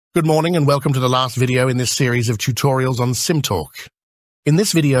Good morning and welcome to the last video in this series of tutorials on SimTalk. In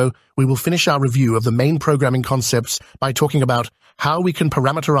this video, we will finish our review of the main programming concepts by talking about how we can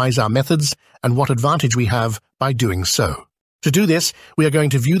parameterize our methods and what advantage we have by doing so. To do this, we are going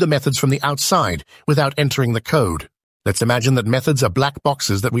to view the methods from the outside without entering the code. Let's imagine that methods are black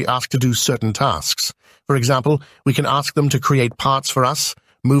boxes that we ask to do certain tasks. For example, we can ask them to create parts for us,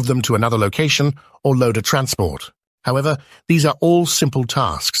 move them to another location, or load a transport. However, these are all simple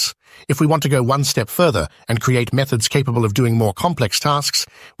tasks. If we want to go one step further and create methods capable of doing more complex tasks,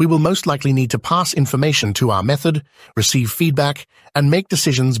 we will most likely need to pass information to our method, receive feedback, and make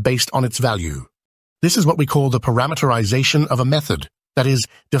decisions based on its value. This is what we call the parameterization of a method, that is,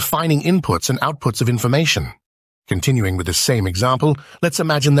 defining inputs and outputs of information. Continuing with the same example, let's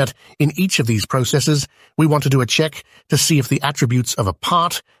imagine that in each of these processes, we want to do a check to see if the attributes of a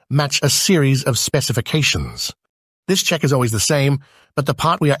part match a series of specifications. This check is always the same, but the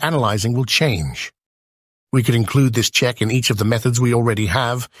part we are analyzing will change. We could include this check in each of the methods we already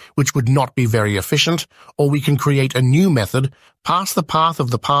have, which would not be very efficient, or we can create a new method, pass the path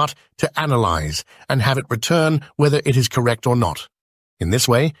of the part to analyze, and have it return whether it is correct or not. In this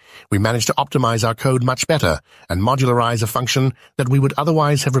way, we manage to optimize our code much better and modularize a function that we would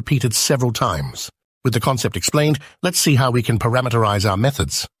otherwise have repeated several times. With the concept explained, let's see how we can parameterize our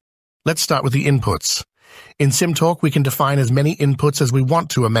methods. Let's start with the inputs. In SimTalk, we can define as many inputs as we want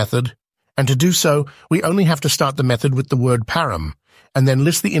to a method, and to do so, we only have to start the method with the word param, and then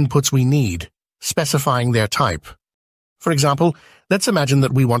list the inputs we need, specifying their type. For example, let's imagine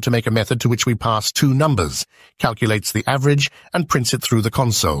that we want to make a method to which we pass two numbers, calculates the average, and prints it through the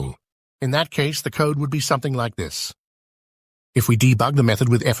console. In that case, the code would be something like this. If we debug the method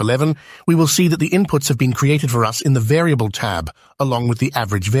with F11, we will see that the inputs have been created for us in the variable tab, along with the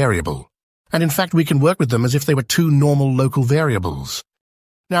average variable. And in fact, we can work with them as if they were two normal local variables.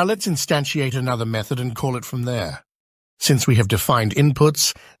 Now let's instantiate another method and call it from there. Since we have defined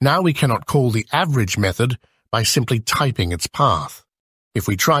inputs, now we cannot call the average method by simply typing its path. If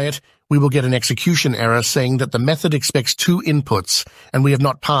we try it, we will get an execution error saying that the method expects two inputs and we have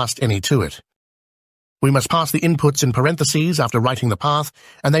not passed any to it. We must pass the inputs in parentheses after writing the path,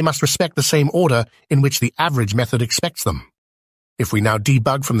 and they must respect the same order in which the average method expects them. If we now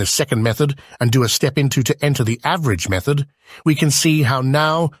debug from this second method and do a step into to enter the average method, we can see how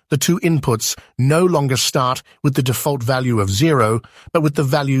now the two inputs no longer start with the default value of 0, but with the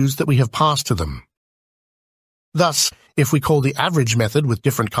values that we have passed to them. Thus, if we call the average method with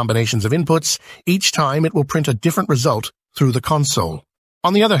different combinations of inputs, each time it will print a different result through the console.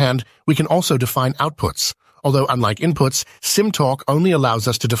 On the other hand, we can also define outputs, although unlike inputs, SimTalk only allows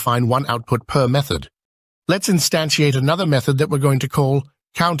us to define one output per method. Let's instantiate another method that we're going to call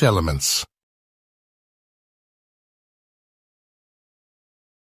countElements.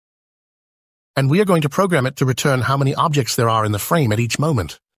 And we are going to program it to return how many objects there are in the frame at each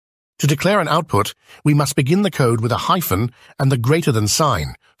moment. To declare an output, we must begin the code with a hyphen and the greater than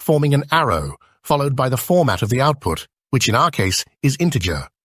sign, forming an arrow, followed by the format of the output, which in our case is integer.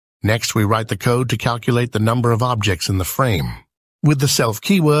 Next, we write the code to calculate the number of objects in the frame. With the self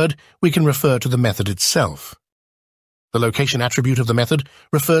keyword, we can refer to the method itself. The location attribute of the method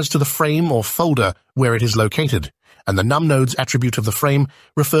refers to the frame or folder where it is located, and the numNodes attribute of the frame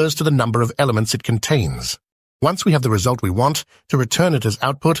refers to the number of elements it contains. Once we have the result we want, to return it as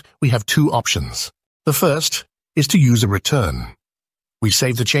output, we have two options. The first is to use a return. We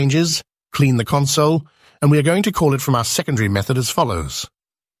save the changes, clean the console, and we are going to call it from our secondary method as follows.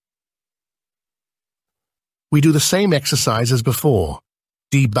 We do the same exercise as before,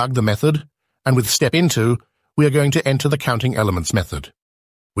 debug the method, and with step into, we are going to enter the countElements method.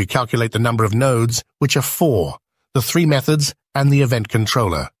 We calculate the number of nodes, which are 4, the 3 methods, and the event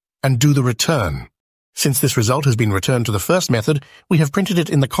controller, and do the return. Since this result has been returned to the first method, we have printed it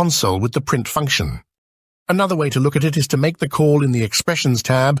in the console with the print function. Another way to look at it is to make the call in the Expressions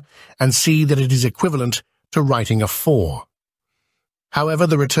tab and see that it is equivalent to writing a 4. However,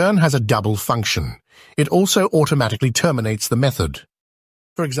 the return has a double function. It also automatically terminates the method.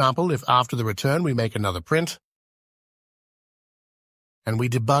 For example, if after the return we make another print, and we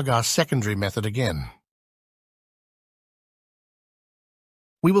debug our secondary method again,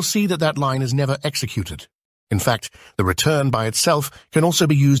 we will see that that line is never executed. In fact, the return by itself can also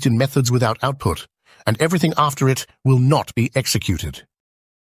be used in methods without output, and everything after it will not be executed.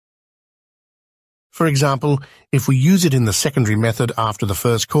 For example, if we use it in the secondary method after the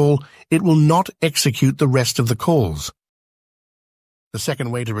first call, it will not execute the rest of the calls. The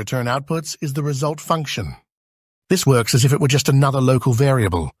second way to return outputs is the result function. This works as if it were just another local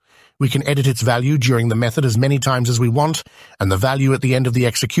variable. We can edit its value during the method as many times as we want, and the value at the end of the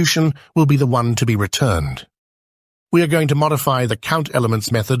execution will be the one to be returned. We are going to modify the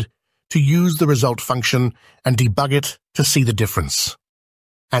countElements method to use the result function and debug it to see the difference.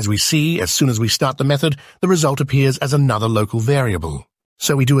 As we see, as soon as we start the method, the result appears as another local variable.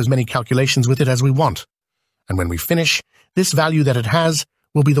 So we do as many calculations with it as we want. And when we finish, this value that it has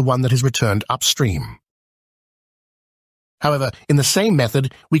will be the one that is returned upstream. However, in the same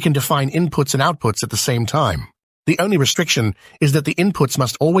method, we can define inputs and outputs at the same time. The only restriction is that the inputs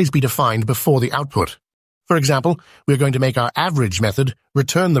must always be defined before the output. For example, we are going to make our average method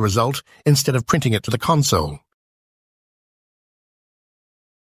return the result instead of printing it to the console.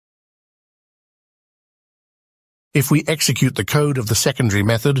 If we execute the code of the secondary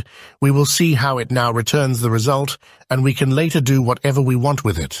method, we will see how it now returns the result, and we can later do whatever we want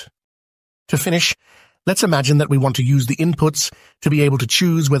with it. To finish, let's imagine that we want to use the inputs to be able to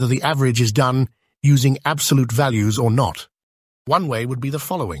choose whether the average is done using absolute values or not. One way would be the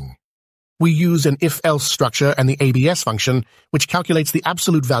following. We use an if-else structure and the ABS function, which calculates the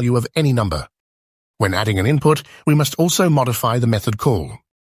absolute value of any number. When adding an input, we must also modify the method call.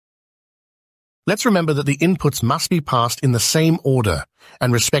 Let's remember that the inputs must be passed in the same order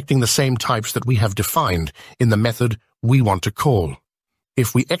and respecting the same types that we have defined in the method we want to call.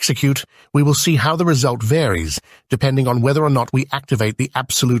 If we execute, we will see how the result varies depending on whether or not we activate the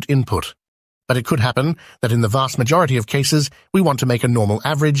absolute input. But it could happen that in the vast majority of cases, we want to make a normal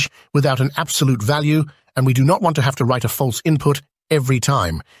average without an absolute value, and we do not want to have to write a false input every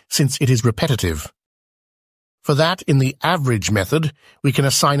time, since it is repetitive. For that, in the average method, we can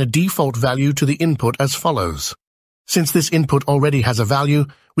assign a default value to the input as follows. Since this input already has a value,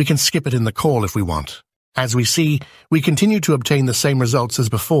 we can skip it in the call if we want. As we see, we continue to obtain the same results as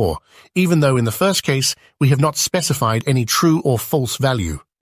before, even though in the first case we have not specified any true or false value.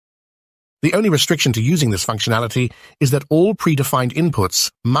 The only restriction to using this functionality is that all predefined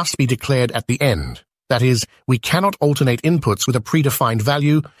inputs must be declared at the end. That is, we cannot alternate inputs with a predefined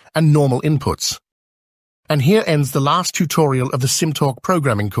value and normal inputs. And here ends the last tutorial of the SimTalk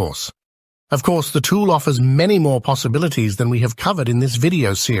programming course. Of course, the tool offers many more possibilities than we have covered in this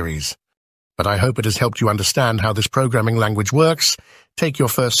video series. But I hope it has helped you understand how this programming language works, take your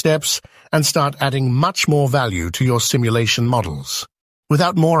first steps, and start adding much more value to your simulation models.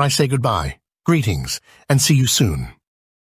 Without more, I say goodbye, greetings, and see you soon.